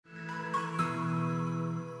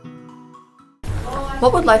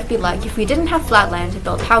What would life be like if we didn't have flat land to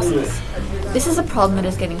build houses? This is a problem that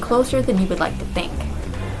is getting closer than you would like to think.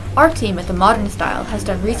 Our team at The Modern Style has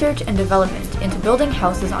done research and development into building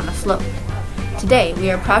houses on a slope. Today, we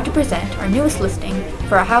are proud to present our newest listing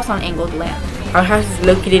for a house on angled land. Our house is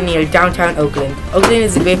located near downtown Oakland. Oakland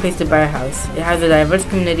is a great place to buy a house. It has a diverse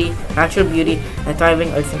community, natural beauty, and a thriving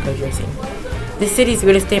arts and pleasure scene. This city's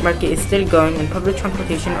real estate market is still growing, and public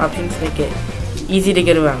transportation options make it easy to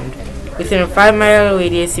get around. Within a 5-mile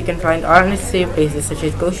radius, you can find all necessary places such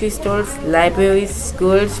as grocery stores, libraries,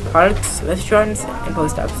 schools, parks, restaurants, and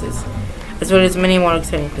post offices, as well as many more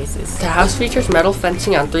exciting places. The house features metal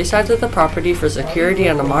fencing on 3 sides of the property for security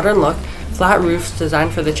and a modern look, flat roofs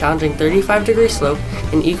designed for the challenging 35-degree slope,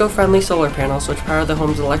 and eco-friendly solar panels which power the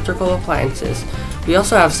home's electrical appliances. We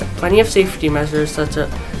also have plenty of safety measures such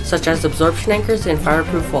as absorption anchors and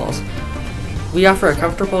fireproof walls. We offer a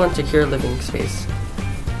comfortable and secure living space.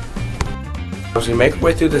 As we make our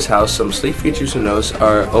way through this house, some sleek features to notice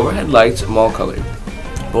are overhead lights, mall-colored,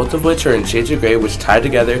 both of which are in shades of gray, which tie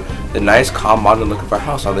together the nice, calm, modern look of our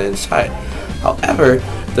house on the inside. However,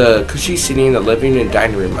 the cushy seating in the living and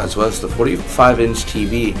dining room, as well as the 45-inch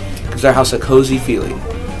TV, gives our house a cozy feeling.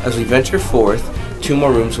 As we venture forth, 2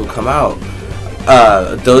 more rooms will come out.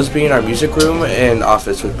 Those being our music room and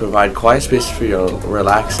office, which provide quiet space for you to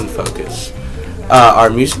relax and focus. Our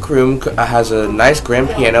music room has a nice grand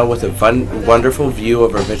piano with a wonderful view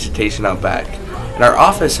of our vegetation out back. And our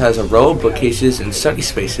office has a row of bookcases and study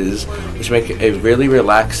spaces, which make it a really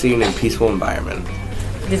relaxing and peaceful environment.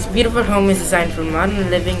 This beautiful home is designed for modern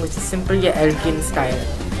living with a simple yet elegant style.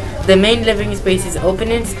 The main living space is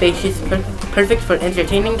open and spacious, perfect for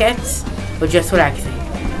entertaining guests or just relaxing.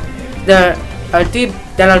 There are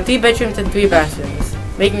 3 bedrooms and 3 bathrooms,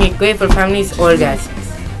 making it great for families or guests.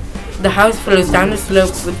 The house flows down the slope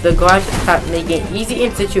with the garage at the top, making it easy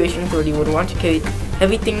in situations where you would want to carry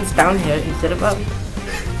heavy things down here instead of up.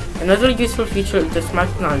 Another useful feature is the smart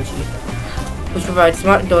technology, which provides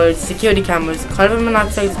smart doors, security cameras, carbon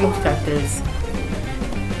monoxide smoke detectors.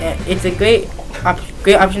 It's a great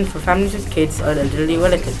option for families with kids or elderly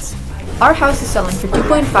relatives. Our house is selling for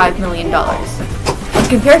 $2.5 million. When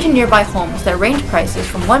compared to nearby homes that range prices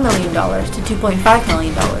from $1 million to $2.5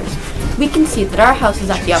 million, we can see that our house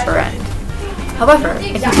is at the upper end. However,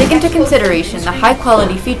 if you take into consideration the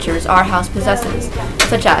high-quality features our house possesses,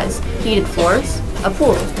 such as heated floors, a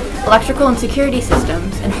pool, electrical and security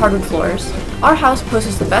systems, and hardwood floors, our house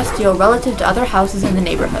poses the best deal relative to other houses in the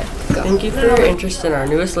neighborhood. Thank you for your interest in our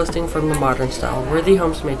newest listing from The Modern Style, worthy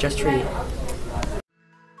homes made just for you.